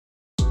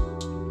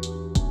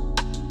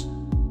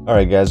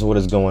Alright guys, what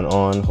is going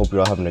on? Hope you're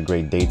all having a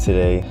great day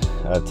today.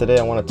 Today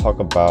I want to talk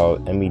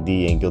about MED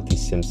and Guilty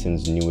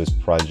Simpson's newest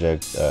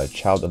project,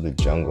 Child of the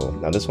Jungle.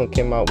 Now this one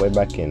came out way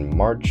back in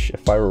March,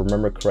 if I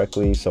remember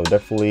correctly, so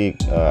definitely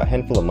a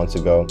handful of months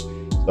ago.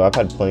 So I've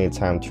had plenty of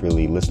time to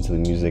really listen to the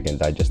music and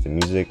digest the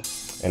music,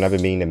 and I've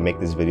been meaning to make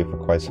this video for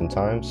quite some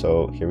time,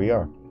 so here we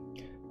are.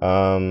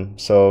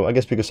 So I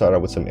guess we could start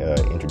out with some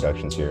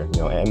introductions here.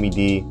 You know,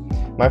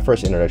 MED, my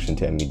first introduction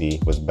to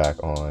MED was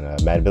back on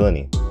Mad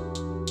Villainy.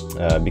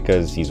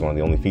 Because he's one of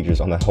the only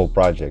features on that whole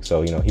project,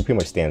 so you know he pretty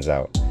much stands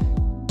out.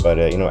 But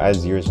you know,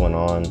 as years went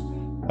on,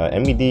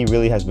 MED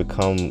really has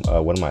become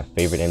one of my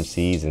favorite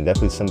MCs, and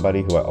definitely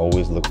somebody who I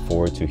always look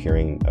forward to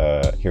hearing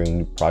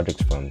new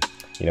projects from.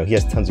 You know, he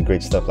has tons of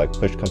great stuff like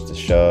Push Comes to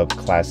Shove,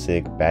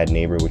 Classic, Bad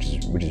Neighbor, which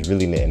is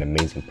really an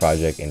amazing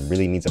project and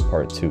really needs a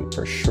part 2.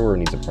 For sure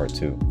needs a part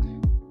 2.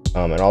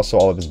 And also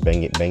all of his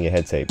Bang It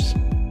Head tapes.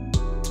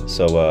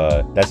 So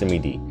that's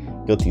MED.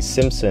 Guilty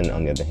Simpson,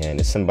 on the other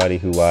hand, is somebody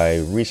who I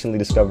recently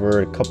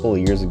discovered a couple of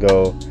years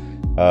ago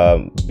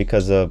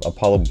because of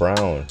Apollo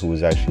Brown, who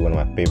is actually one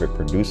of my favorite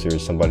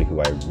producers, somebody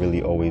who I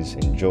really always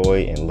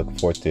enjoy and look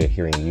forward to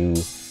hearing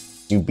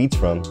new beats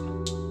from.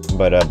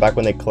 But back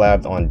when they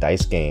collabed on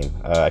Dice Game,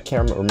 I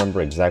can't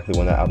remember exactly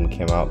when that album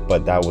came out,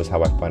 but that was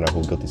how I found out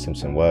who Guilty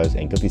Simpson was,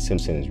 and Guilty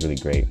Simpson is really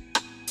great.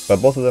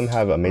 But both of them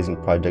have amazing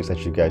projects that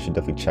you guys should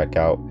definitely check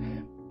out.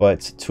 But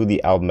to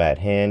the album at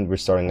hand, we're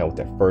starting out with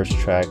their first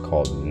track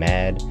called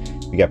Mad.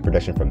 We got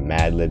production from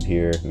Madlib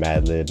here,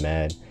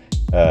 Mad.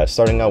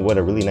 Starting out with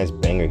a really nice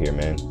banger here,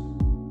 man.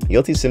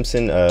 Guilty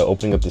Simpson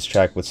opening up this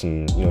track with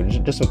some, you know,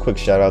 just some quick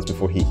shout outs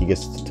before he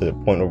gets to the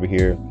point over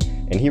here.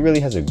 And he really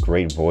has a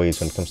great voice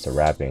when it comes to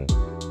rapping.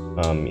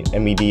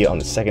 MED on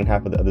the second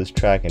half of this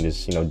track and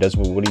just, you know, does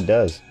what he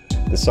does.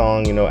 The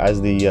song, you know, as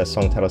the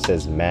song title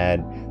says,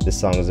 Mad, this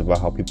song is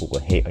about how people will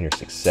hate on your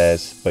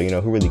success, but you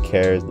know, who really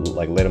cares?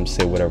 Like, let them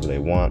say whatever they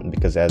want,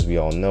 because as we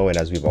all know and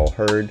as we've all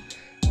heard,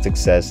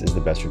 success is the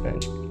best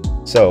revenge.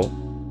 So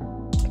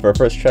for our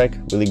first track,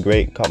 really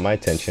great, caught my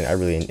attention. I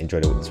really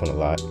enjoyed this one a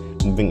lot.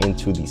 Moving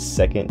into the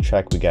second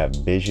track, we got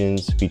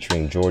Visions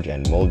featuring George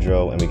and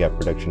Muldrow, and we got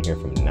production here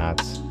from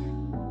Knots.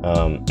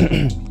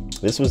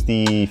 This was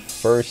the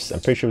first,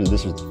 I'm pretty sure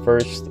this was the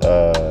first,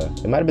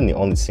 it might have been the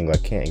only single, I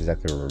can't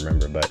exactly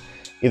remember, but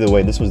either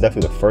way, this was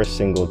definitely the first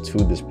single to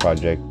this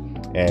project,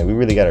 and we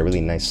really got a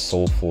really nice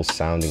soulful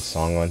sounding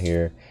song on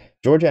here.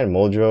 Georgia and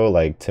Muldrow,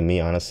 like, to me,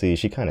 honestly,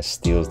 she kind of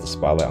steals the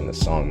spotlight on the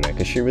song, man,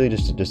 because she really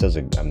just does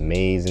an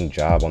amazing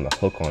job on the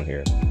hook on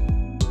here.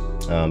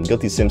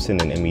 Guilty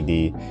Simpson and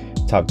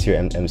MED, top tier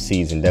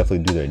MCs, and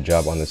definitely do their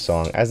job on the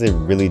song, as they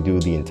really do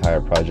the entire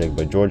project,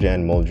 but Georgia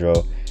and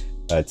Muldrow,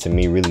 to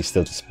me, really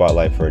steals the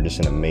spotlight for just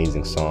an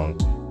amazing song.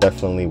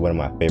 Definitely one of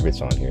my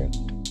favorites on here.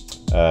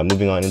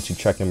 Moving on into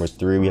track number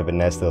 3, we have a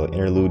nice little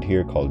interlude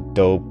here called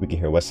Dope. We can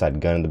hear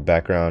Westside Gun in the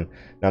background.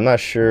 Now, I'm not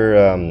sure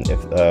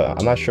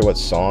I'm not sure what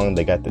song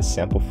they got this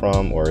sample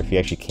from, or if he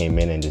actually came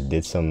in and just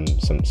did some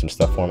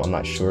stuff for him. I'm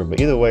not sure, but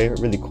either way,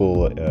 really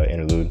cool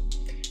interlude.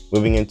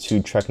 Moving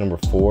into track number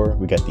 4,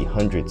 we got the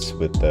Hundreds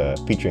with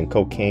featuring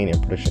Cocaine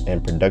and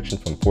production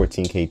from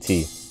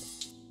 14KT.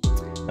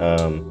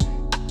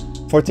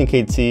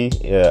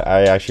 14KT,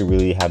 I actually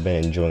really have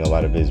been enjoying a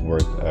lot of his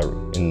work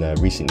in the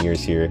recent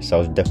years here, so I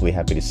was definitely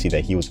happy to see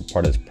that he was a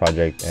part of this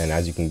project, and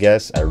as you can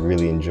guess, I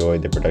really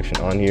enjoyed the production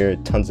on here.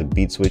 Tons of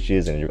beat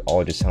switches, and it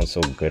all just sounds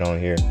so good on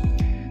here.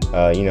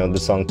 You know, the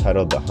song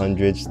titled The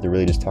Hundreds, they're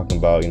really just talking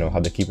about, you know, how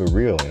they keep it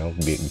real, you know,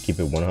 we keep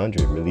it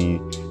 100, really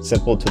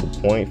simple to the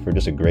point for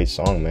just a great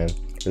song, man,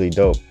 really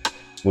dope.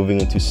 Moving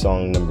into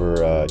song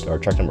number, or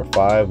track number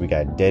 5, we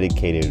got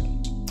Dedicated,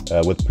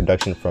 with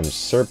production from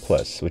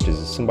Surplus, which is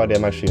somebody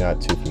I'm actually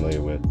not too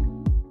familiar with.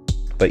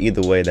 But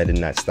either way, that did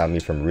not stop me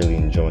from really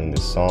enjoying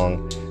this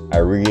song. I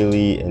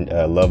really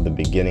love the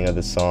beginning of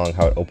the song,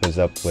 how it opens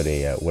up with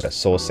a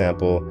soul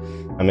sample.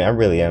 I mean, I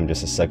really am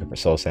just a sucker for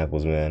soul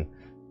samples, man.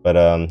 But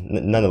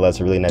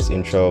nonetheless, a really nice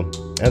intro.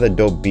 Another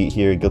dope beat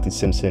here, Guilty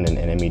Simpson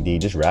and MED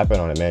just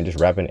rapping on it, man. Just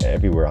rapping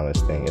everywhere on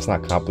this thing. It's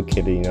not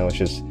complicated, you know. It's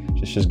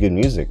just good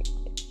music.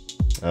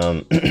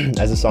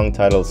 As the song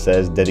title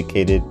says,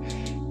 Dedicated.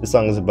 The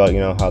song is about, you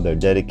know, how they're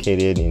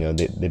dedicated, you know,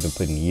 they've been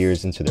putting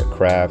years into their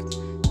craft,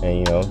 and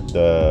you know,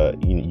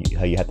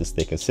 how you have to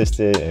stay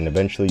consistent, and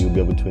eventually you'll be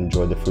able to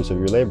enjoy the fruits of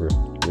your labor.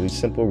 Really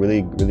simple,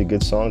 really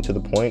good song, to the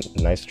point,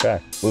 nice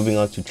track. Moving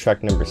on to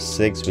track number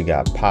 6, we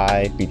got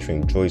Pie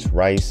featuring Joyce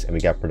Rice, and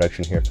we got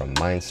production here from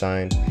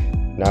Mindsign.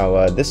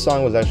 Now, this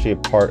song was actually a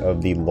part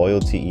of the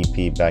Loyalty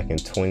EP back in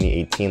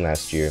 2018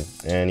 last year,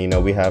 and you know,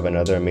 we have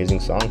another amazing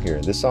song here.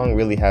 This song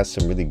really has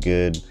some really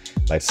good,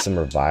 like,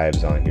 summer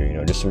vibes on here, you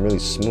know, just some really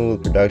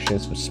smooth production,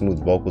 some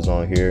smooth vocals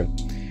on here.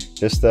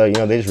 Just you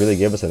know, they just really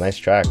give us a nice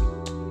track.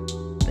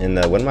 And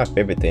one of my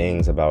favorite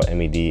things about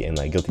MED and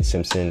like Guilty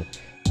Simpson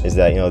is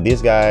that, you know,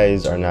 these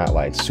guys are not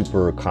like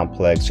super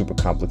complex, super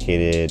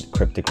complicated,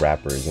 cryptic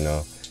rappers, you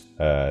know.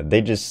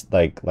 They just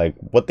like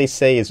what they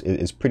say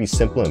is pretty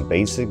simple and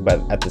basic, but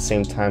at the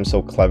same time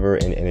so clever,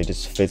 and it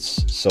just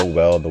fits so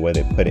well the way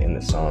they put it in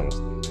the songs.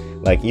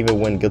 Like even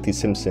when Guilty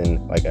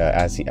Simpson, like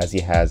as he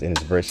has in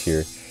his verse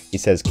here, he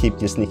says, "Keep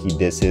your sneaky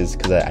disses,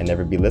 cause I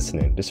never be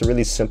listening." Just a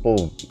really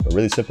simple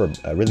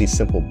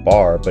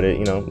bar, but it,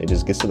 you know, it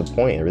just gets to the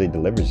point. It really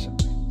delivers.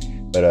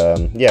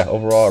 But yeah,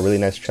 overall, a really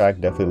nice track.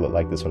 Definitely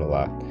like this one a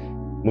lot.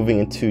 Moving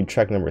into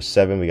track number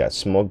 7, we got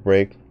Smoke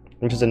Break,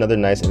 which is another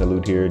nice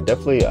interlude here.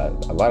 Definitely a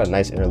lot of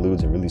nice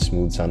interludes and really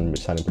smooth sounding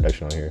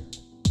production on here.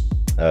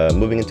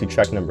 Moving into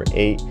track number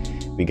 8,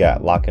 we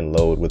got Lock and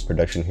Load with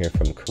production here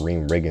from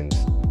Kareem Riggins.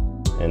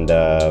 And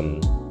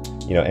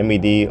you know,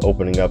 MED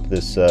opening up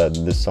this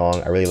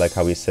song. I really like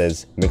how he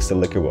says, "Mix the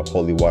liquor with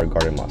holy water,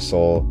 guarding my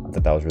soul." I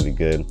thought that was really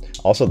good.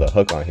 Also, the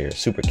hook on here,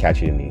 super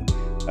catchy to me.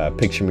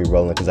 "Picture me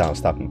rolling cause I don't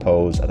stop and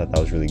pose." I thought that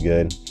was really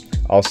good.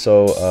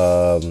 Also,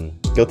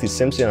 Guilty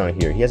Simpson on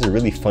here, he has a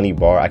really funny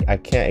bar. I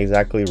can't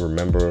exactly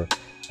remember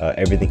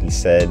everything he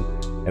said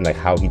and like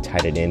how he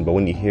tied it in, but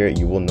when you hear it,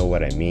 you will know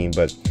what I mean.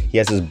 But he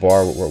has this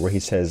bar where he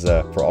says,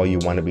 "For all you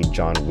want to be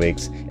John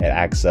Wicks," it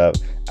acts up.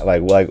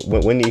 Like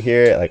when you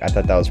hear it, like I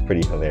thought that was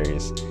pretty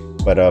hilarious.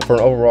 But for an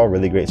overall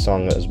really great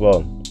song as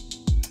well.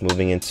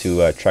 Moving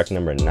into track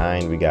number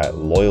 9, we got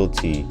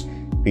Loyalty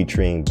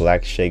featuring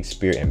Black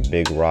Shakespeare and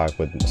Big Rock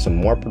with some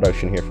more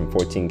production here from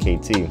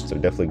 14KT. So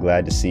definitely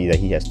glad to see that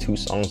he has 2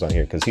 songs on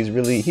here, because he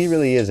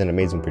really is an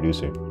amazing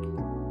producer.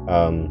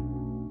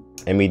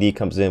 MED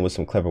comes in with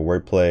some clever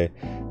wordplay,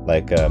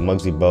 like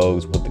Muggsy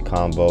Bogues with the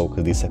combo,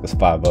 because these suckers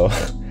 5-0.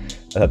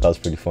 I thought that was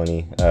pretty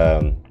funny.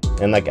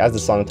 And like as the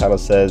song title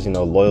says, you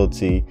know,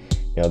 loyalty.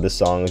 You know, this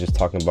song is just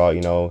talking about,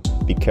 you know,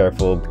 be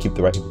careful, keep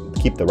the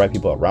right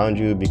people around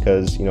you,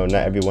 because, you know,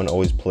 not everyone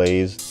always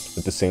plays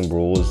with the same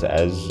rules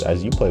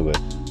as you play with.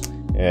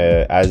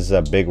 As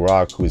Big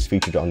Rock, who is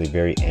featured on the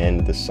very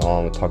end of the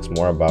song, talks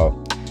more about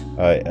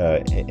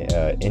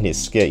in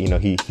his skit, you know,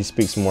 he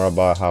speaks more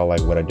about how,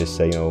 like what I just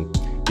said, you know,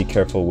 be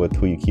careful with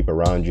who you keep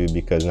around you,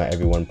 because not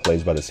everyone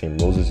plays by the same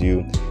rules as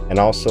you. And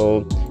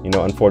also, you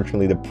know,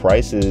 unfortunately, the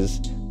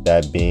prices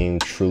that being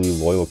truly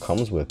loyal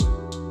comes with.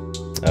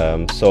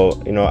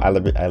 So, you know, I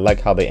like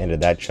how they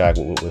ended that track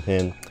with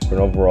him. But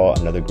overall,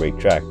 another great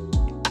track.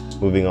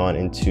 Moving on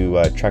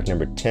into track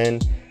number 10,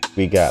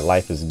 we got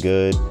Life is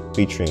Good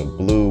featuring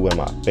Blue, one of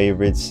my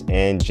favorites,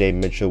 and Jay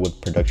Mitchell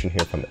with production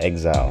here from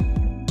Exile.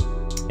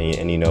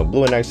 And you know,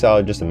 Blue and Exile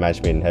are just a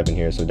match made in heaven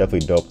here, so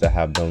definitely dope to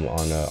have them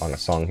on a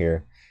song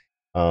here.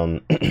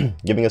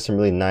 Giving us some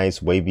really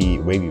nice wavy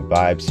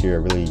vibes here, a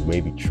really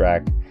wavy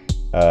track.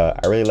 I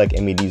really like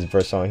MED's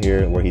verse on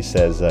here where he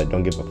says,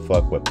 "Don't give a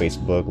fuck what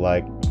Facebook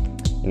like."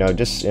 You know,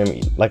 just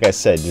like I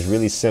said, just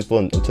really simple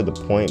and to the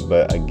point,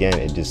 but again,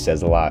 it just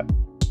says a lot.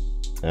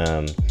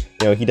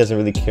 You know, he doesn't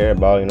really care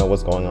about, you know,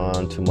 what's going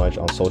on too much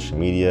on social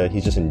media.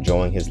 He's just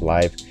enjoying his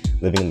life,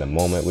 living in the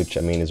moment, which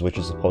I mean is what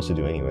you're supposed to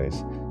do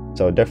anyways.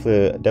 So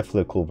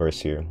definitely a cool verse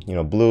here. You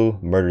know, Blue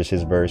murders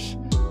his verse.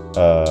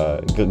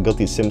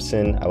 Guilty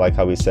Simpson, I like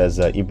how he says,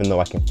 "Even though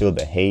I can feel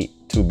the hate,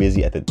 too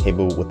busy at the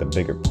table with a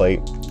bigger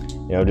plate."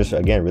 You know, just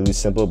again, really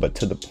simple, but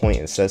to the point,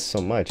 and says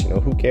so much. You know,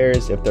 who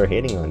cares if they're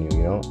hating on you?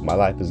 You know, my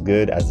life is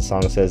good. As the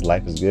song says,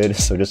 life is good.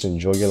 So just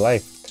enjoy your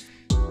life.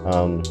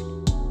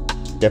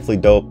 Definitely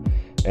dope.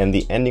 And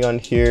the ending on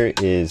here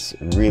is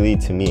really,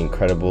 to me,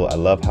 incredible. I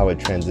love how it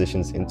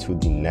transitions into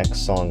the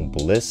next song,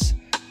 Bliss,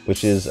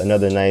 which is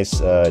another nice,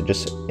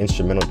 just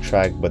instrumental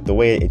track, but the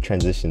way it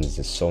transitions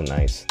is so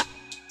nice.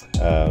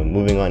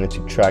 Moving on into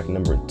track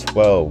number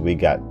 12, we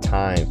got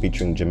Time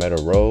featuring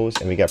Jametta Rose,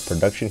 and we got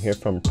production here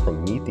from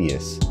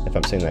Prometheus, if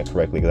I'm saying that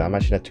correctly, because I'm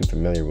actually not too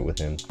familiar with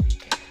him.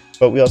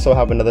 But we also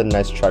have another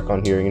nice track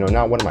on here, you know,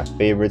 not one of my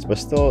favorites, but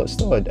still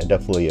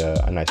definitely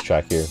a nice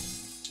track here.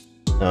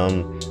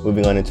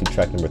 Moving on into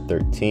track number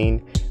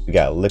 13, we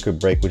got Liquor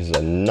Break, which is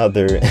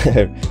another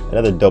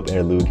another dope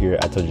interlude here.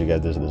 I told you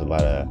guys there's a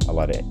lot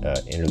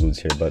of interludes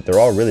here, but they're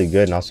all really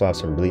good and also have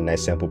some really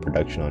nice sample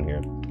production on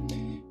here.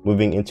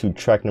 Moving into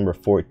track number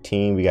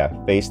 14, we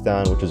got Face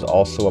Down, which is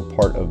also a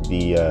part of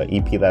the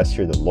EP last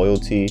year, The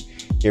Loyalty.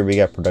 Here we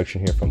got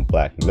production here from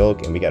Black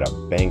Milk, and we got a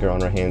banger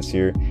on our hands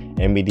here.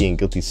 MED and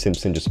Guilty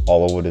Simpson just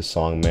all over this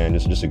song, man.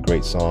 Just a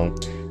great song.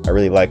 I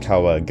really like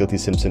how Guilty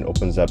Simpson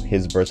opens up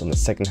his verse on the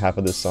second half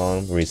of the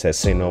song, where he says,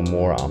 "Say no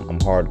more, I'm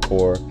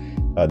hardcore.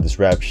 This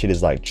rap shit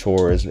is like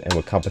chores, and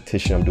with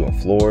competition, I'm doing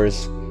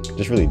floors."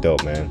 Just really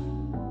dope, man.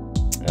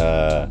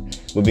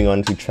 Moving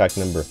on to track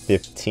number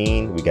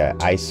 15, we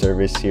got Ice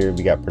Service here.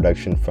 We got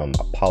production from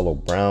Apollo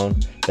Brown.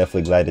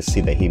 Definitely glad to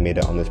see that he made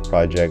it on this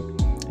project.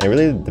 And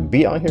really, the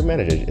beat on here, man,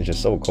 is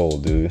just so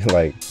cold, dude.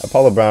 Like,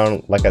 Apollo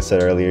Brown, like I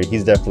said earlier,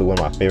 he's definitely one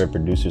of my favorite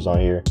producers on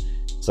here.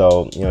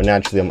 So, you know,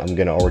 naturally, I'm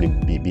gonna already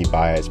be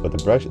biased, but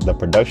the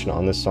production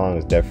on this song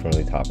is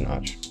definitely top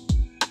notch.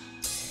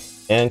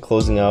 And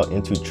closing out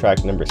into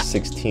track number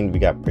 16, we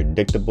got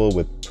Predictable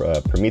with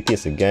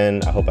Prometheus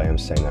again. I hope I am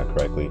saying that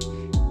correctly.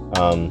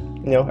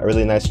 You know, a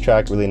really nice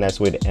track, really nice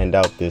way to end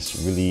out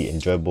this really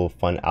enjoyable,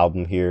 fun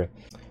album here.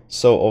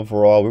 So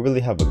overall, we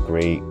really have a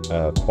great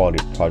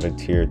quality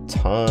project here.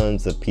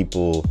 Tons of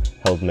people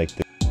helped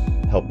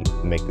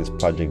make this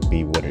project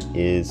be what it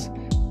is.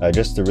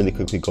 Just to really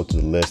quickly go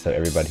through the list of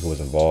everybody who was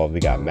involved,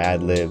 we got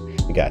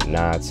Madlib, we got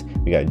Knots,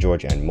 we got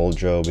George and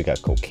Muldrow, we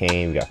got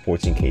Cocaine, we got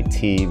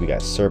 14KT, we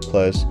got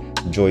Surplus,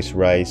 Joyce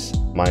Rice,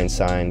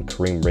 Mindsign,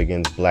 Kareem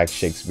Riggins, Black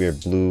Shakespeare,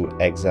 Blue,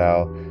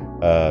 Exile,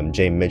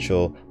 Jay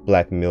Mitchell,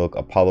 Black Milk,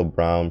 Apollo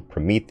Brown,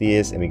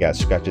 Prometheus, and we got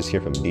scratches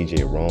here from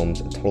DJ Rome's.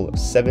 A total of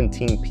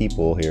 17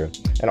 people here.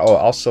 And oh,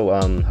 also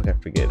how can I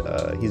forget,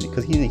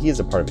 he is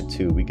a part of it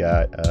too. We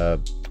got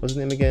what's his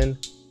name again,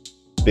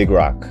 Big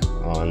Rock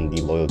on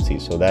the loyalty.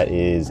 So that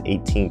is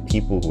 18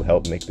 people who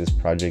helped make this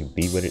project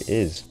be what it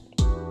is.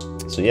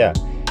 So yeah,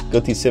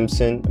 Guilty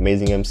Simpson,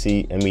 amazing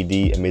MC,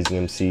 MED, amazing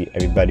MC,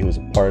 everybody who's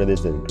a part of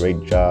this did a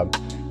great job.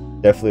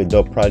 Definitely a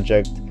dope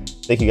project.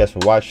 Thank you guys for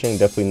watching.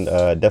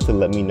 Definitely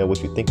let me know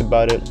what you think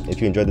about it. If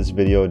you enjoyed this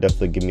video,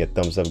 definitely give me a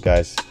thumbs up,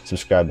 guys.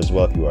 Subscribe as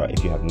well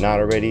if you have not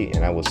already,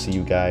 and I will see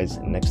you guys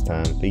next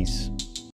time. Peace.